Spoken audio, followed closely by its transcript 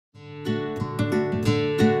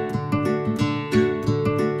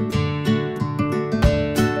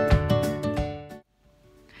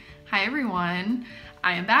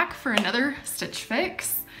I'm back for another Stitch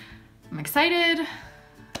Fix. I'm excited.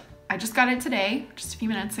 I just got it today, just a few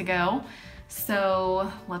minutes ago.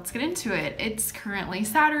 So let's get into it. It's currently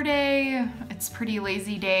Saturday. It's a pretty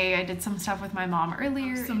lazy day. I did some stuff with my mom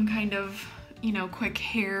earlier. Some kind of, you know, quick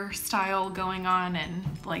hairstyle going on and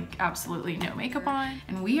like absolutely no makeup on.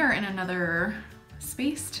 And we are in another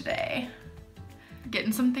space today.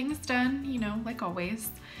 Getting some things done, you know, like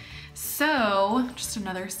always. So just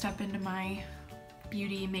another step into my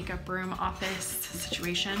beauty makeup room office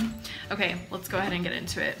situation. Okay, let's go ahead and get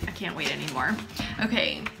into it. I can't wait anymore.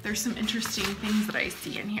 Okay, there's some interesting things that I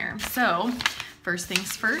see in here. So first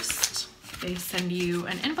things first, they send you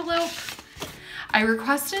an envelope. I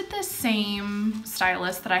requested the same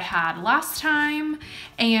stylist that I had last time,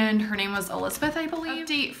 and her name was Elizabeth, I believe.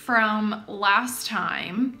 Update from last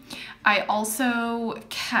time, I also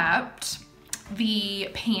kept the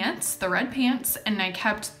pants, the red pants, and I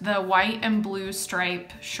kept the white and blue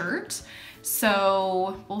stripe shirt.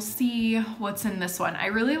 So we'll see what's in this one. I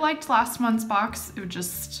really liked last month's box. It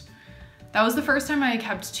just, that was the first time I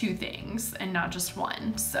kept two things and not just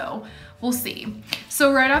one. So we'll see.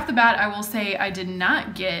 So right off the bat, I will say I did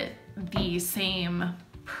not get the same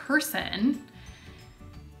person.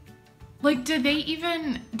 Like, do they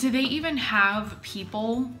even have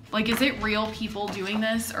people? Like, is it real people doing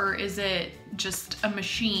this, or is it just a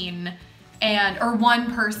machine or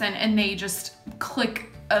one person and they just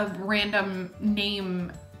click a random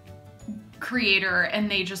name creator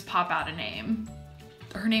and they just pop out a name?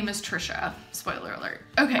 Her name is Trisha, spoiler alert.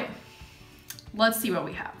 Okay, let's see what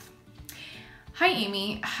we have. Hi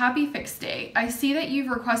Amy, happy fix day. I see that you've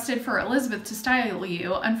requested for Elizabeth to style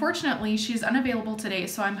you. Unfortunately, she's unavailable today,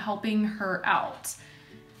 so I'm helping her out.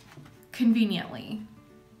 Conveniently,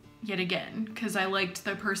 yet again, because I liked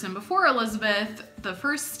the person before Elizabeth, the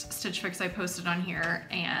first Stitch Fix I posted on here,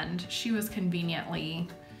 and she was conveniently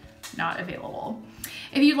not available.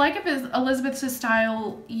 If you'd like Elizabeth to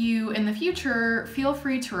style you in the future, feel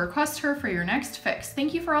free to request her for your next fix.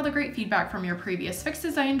 Thank you for all the great feedback from your previous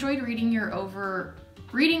fixes. I enjoyed reading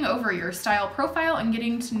over your style profile and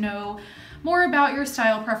getting to know more about your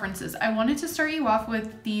style preferences. I wanted to start you off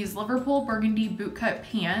with these Liverpool burgundy bootcut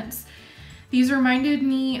pants. These reminded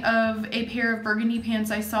me of a pair of burgundy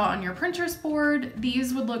pants I saw on your Pinterest board.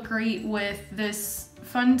 These would look great with this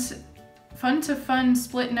fun to fun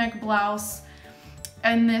split neck blouse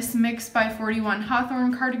and this Mix by 41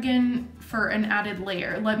 Hawthorne cardigan for an added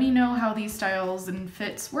layer. Let me know how these styles and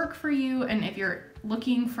fits work for you and if you're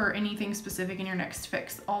looking for anything specific in your next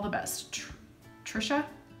fix. All the best. Trisha?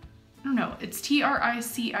 I don't know. It's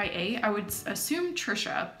T-R-I-C-I-A. I would assume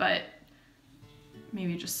Trisha, but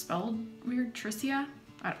maybe just spelled weird. Tricia?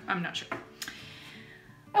 I'm not sure.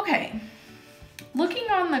 Okay. Looking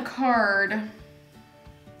on the card,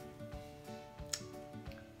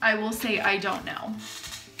 I will say I don't know.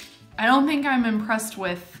 I don't think I'm impressed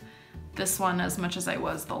with this one as much as I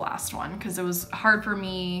was the last one, because it was hard for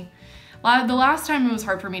me. The last time it was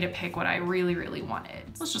hard for me to pick what I really, really wanted.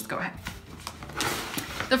 Let's just go ahead.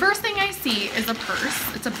 The first thing I see is a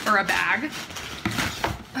purse. Or a bag.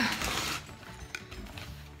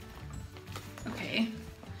 Okay.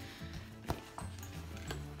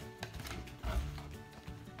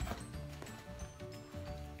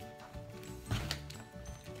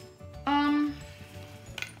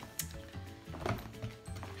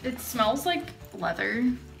 It smells like leather,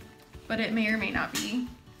 but it may or may not be.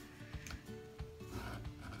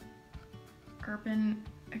 Urban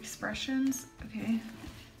Expressions, okay.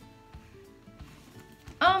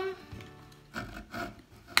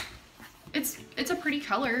 It's a pretty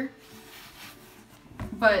color,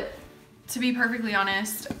 but to be perfectly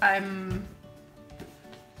honest, I'm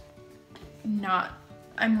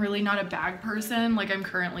really not a bag person. Like, I'm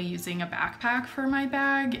currently using a backpack for my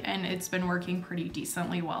bag and it's been working pretty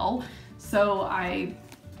decently well. So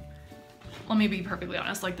let me be perfectly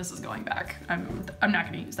honest, like, this is going back. I'm not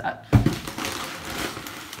gonna use that.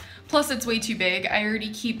 Plus it's way too big. I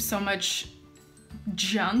already keep so much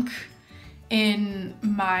junk in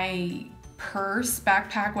my purse,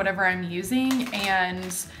 backpack, whatever I'm using,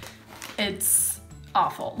 and it's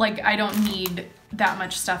awful. Like, I don't need that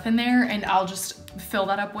much stuff in there, and I'll just fill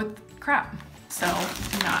that up with crap. So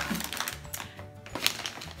not.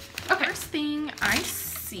 Okay, first thing I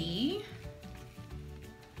see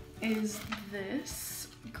is this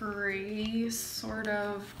gray sort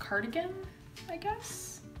of cardigan, I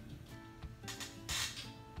guess.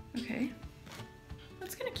 Okay,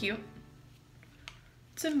 that's kind of cute.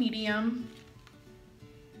 It's a medium.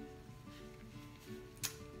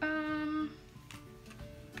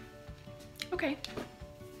 Okay.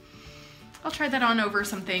 I'll try that on over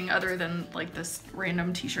something other than like this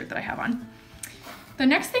random t-shirt that I have on. The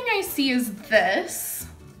next thing I see is this.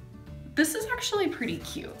 This is actually pretty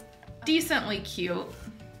cute. Decently cute.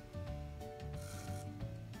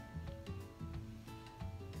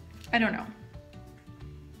 I don't know.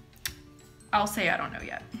 I'll say I don't know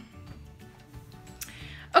yet.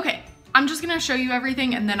 Okay, I'm just gonna show you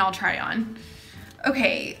everything and then I'll try on.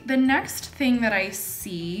 Okay, the next thing that I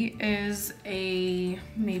see is a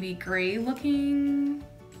maybe gray looking,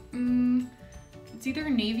 it's either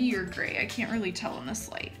navy or gray. I can't really tell in this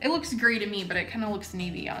light. It looks gray to me, but it kind of looks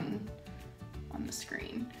navy on the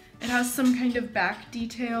screen. It has some kind of back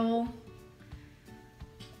detail.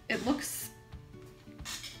 It looks,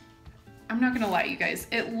 I'm not gonna lie, you guys,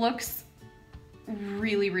 it looks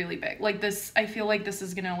really, really big. Like this, I feel like this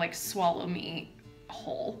is gonna like swallow me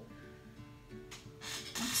whole.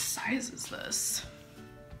 What size is this?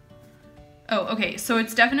 Oh, okay, so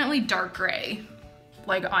it's definitely dark gray.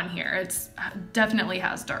 Like on here, it's definitely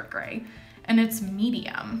has dark gray. And it's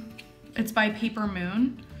medium. It's by Paper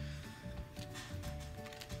Moon.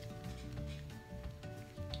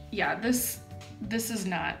 Yeah, this is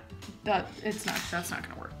not, that's not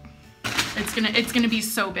gonna work. It's gonna be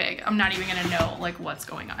so big. I'm not even gonna know like what's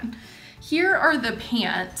going on. Here are the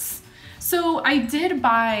pants. So I did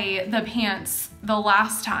buy the pants the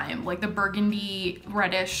last time, like the burgundy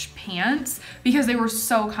reddish pants, because they were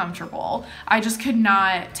so comfortable. I just could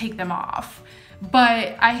not take them off.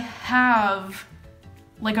 But I have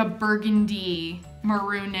like a burgundy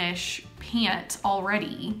maroonish pant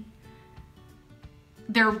already.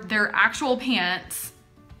 They're actual pants,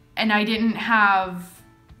 and I didn't have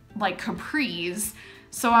like capris,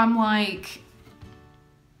 so I'm like,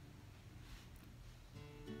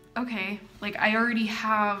 okay, like I already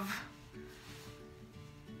have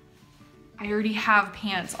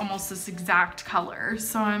pants almost this exact color,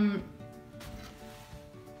 so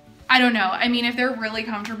I don't know. I mean, if they're really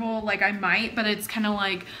comfortable, like I might, but it's kind of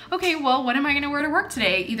like, okay, well, what am I gonna wear to work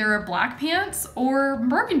today? Either a black pants or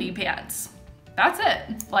burgundy pants. That's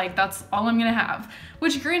it. Like, that's all I'm gonna have.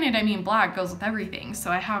 Which granted, I mean, black goes with everything, so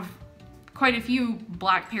I have quite a few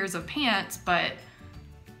black pairs of pants, but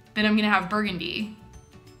then I'm gonna have burgundy.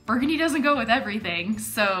 Burgundy doesn't go with everything,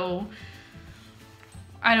 so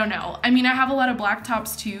I don't know. I mean, I have a lot of black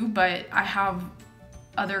tops too, but I have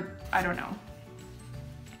other, I don't know.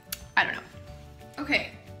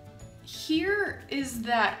 Okay, here is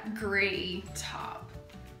that gray top.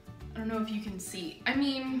 I don't know if you can see. I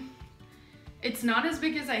mean, it's not as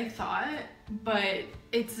big as I thought, but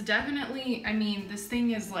it's definitely, I mean, this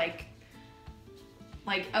thing is like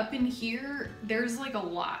up in here, there's like a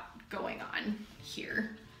lot going on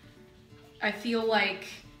here. I feel like,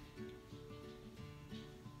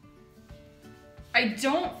 I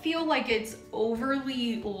don't feel like it's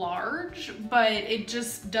overly large, but it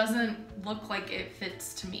just doesn't look like it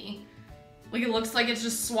fits to me. Like it looks like it's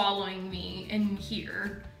just swallowing me in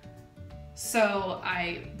here. So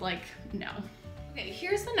I like, no. Okay,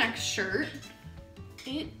 here's the next shirt.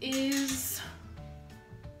 It is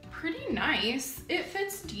pretty nice. It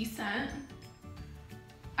fits decent.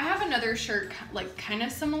 I have another shirt like kind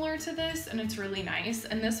of similar to this, and it's really nice.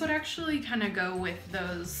 And this would actually kind of go with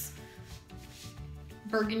those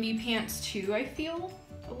burgundy pants too, I feel,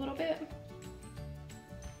 a little bit.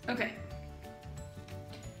 Okay.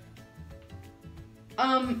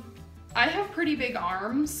 I have pretty big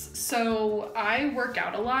arms, so I work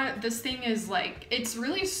out a lot. This thing is like, it's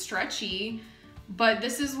really stretchy, but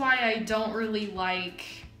this is why I don't really like,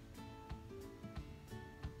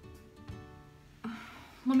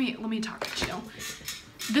 let me talk to you.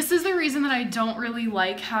 This is the reason that I don't really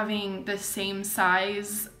like having the same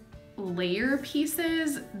size layer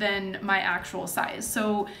pieces than my actual size.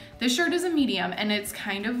 So this shirt is a medium and it's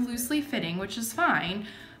kind of loosely fitting, which is fine.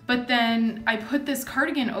 But then I put this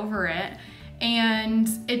cardigan over it and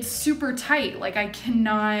it's super tight. Like I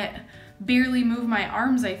cannot barely move my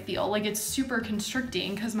arms, I feel. Like it's super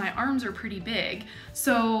constricting because my arms are pretty big.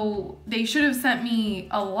 So they should have sent me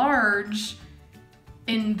a large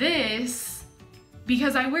in this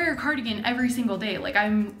because I wear a cardigan every single day. Like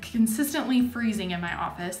I'm consistently freezing in my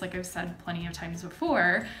office, like I've said plenty of times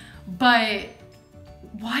before, but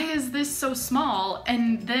why is this so small?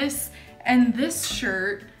 And this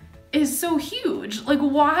shirt is so huge. Like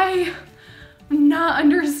why? I'm not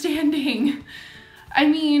understanding. I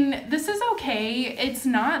mean, this is okay. It's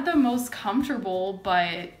not the most comfortable,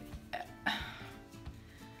 but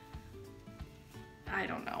I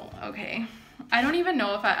don't know, okay. I don't even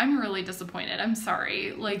know if I'm really disappointed. I'm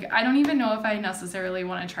sorry. Like, I don't even know if I necessarily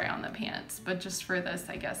want to try on the pants, but just for this,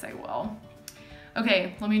 I guess I will.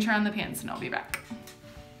 Okay, let me try on the pants and I'll be back.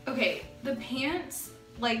 Okay, the pants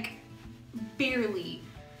like barely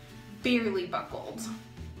buckled.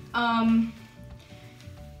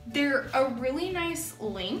 They're a really nice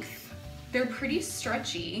length. They're pretty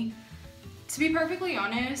stretchy. To be perfectly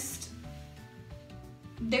honest,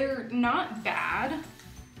 they're not bad.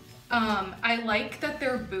 I like that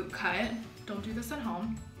they're boot cut. Don't do this at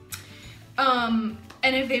home. And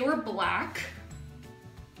if they were black,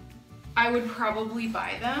 I would probably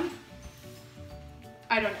buy them.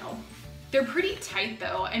 I don't know. They're pretty tight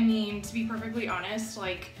though. I mean, to be perfectly honest,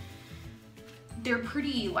 like they're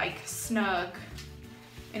pretty like snug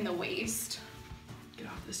in the waist. Get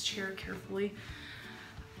off this chair carefully.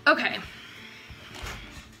 Okay.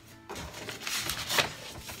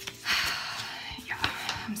 Yeah,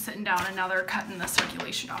 I'm sitting down and now they're cutting the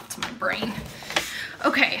circulation off to my brain.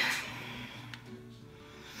 Okay.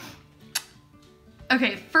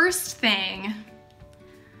 Okay, first thing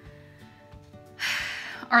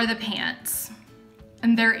are the pants,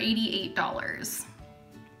 and they're $88.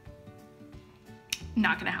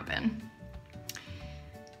 Not gonna happen.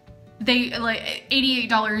 They like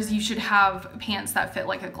 $88, you should have pants that fit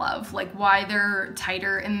like a glove. Like why they're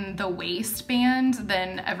tighter in the waistband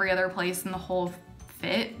than every other place in the whole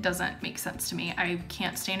fit doesn't make sense to me. I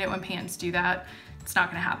can't stand it when pants do that. It's not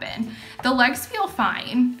gonna happen. The legs feel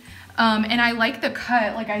fine. And I like the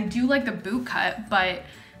cut, like I do like the boot cut, but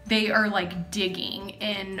they are like digging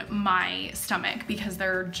in my stomach because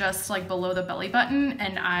they're just like below the belly button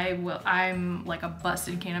and I'm like a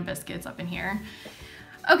busted can of biscuits up in here.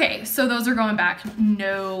 Okay, so those are going back,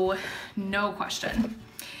 no question.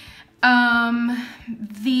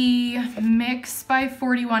 The Mix by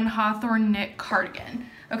 41 Hawthorne knit cardigan.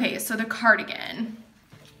 Okay, so the cardigan,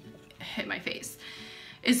 hit my face,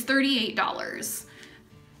 is $38.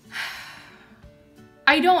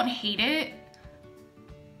 I don't hate it.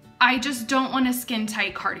 I just don't want a skin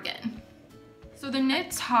tight cardigan. So the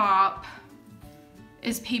knit top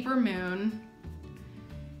is Paper Moon,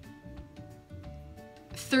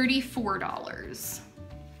 $34.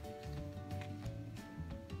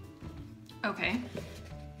 Okay,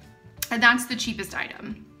 and that's the cheapest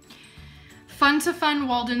item. Fun to Fun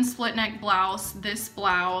Walden split neck blouse. This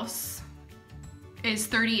blouse is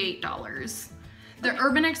 $38. The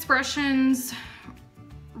Urban Expressions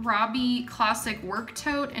Robbie Classic Work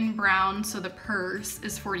Tote in brown, so the purse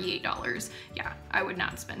is $48. Yeah, I would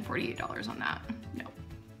not spend $48 on that. No,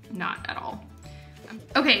 not at all.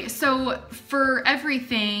 Okay, so for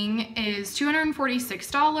everything is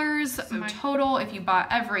 $246. So total, if you bought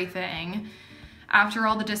everything, after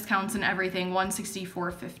all the discounts and everything,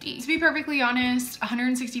 $164.50. To be perfectly honest,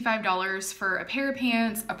 $165 for a pair of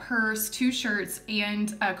pants, a purse, 2 shirts,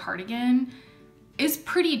 and a cardigan is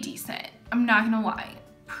pretty decent. I'm not gonna lie,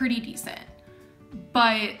 pretty decent.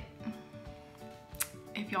 But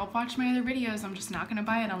if y'all watch my other videos, I'm just not gonna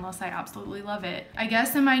buy it unless I absolutely love it. I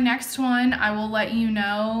guess in my next one, I will let you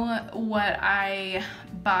know what I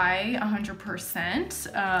buy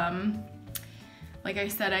 100%. Like I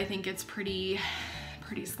said, I think it's pretty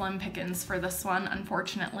slim pickings for this one,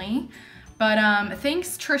 unfortunately. But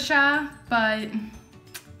thanks, Trisha, but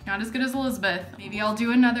not as good as Elizabeth. Maybe I'll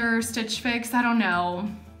do another Stitch Fix, I don't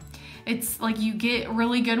know. It's like you get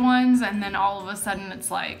really good ones and then all of a sudden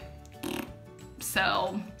it's like,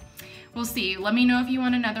 so we'll see. Let me know if you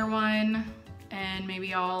want another one and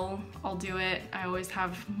maybe I'll do it. I always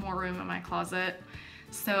have more room in my closet.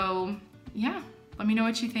 So yeah, let me know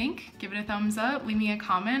what you think. Give it a thumbs up, leave me a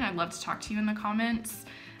comment. I'd love to talk to you in the comments.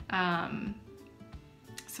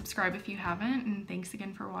 Subscribe if you haven't, and thanks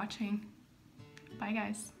again for watching. Bye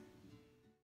guys.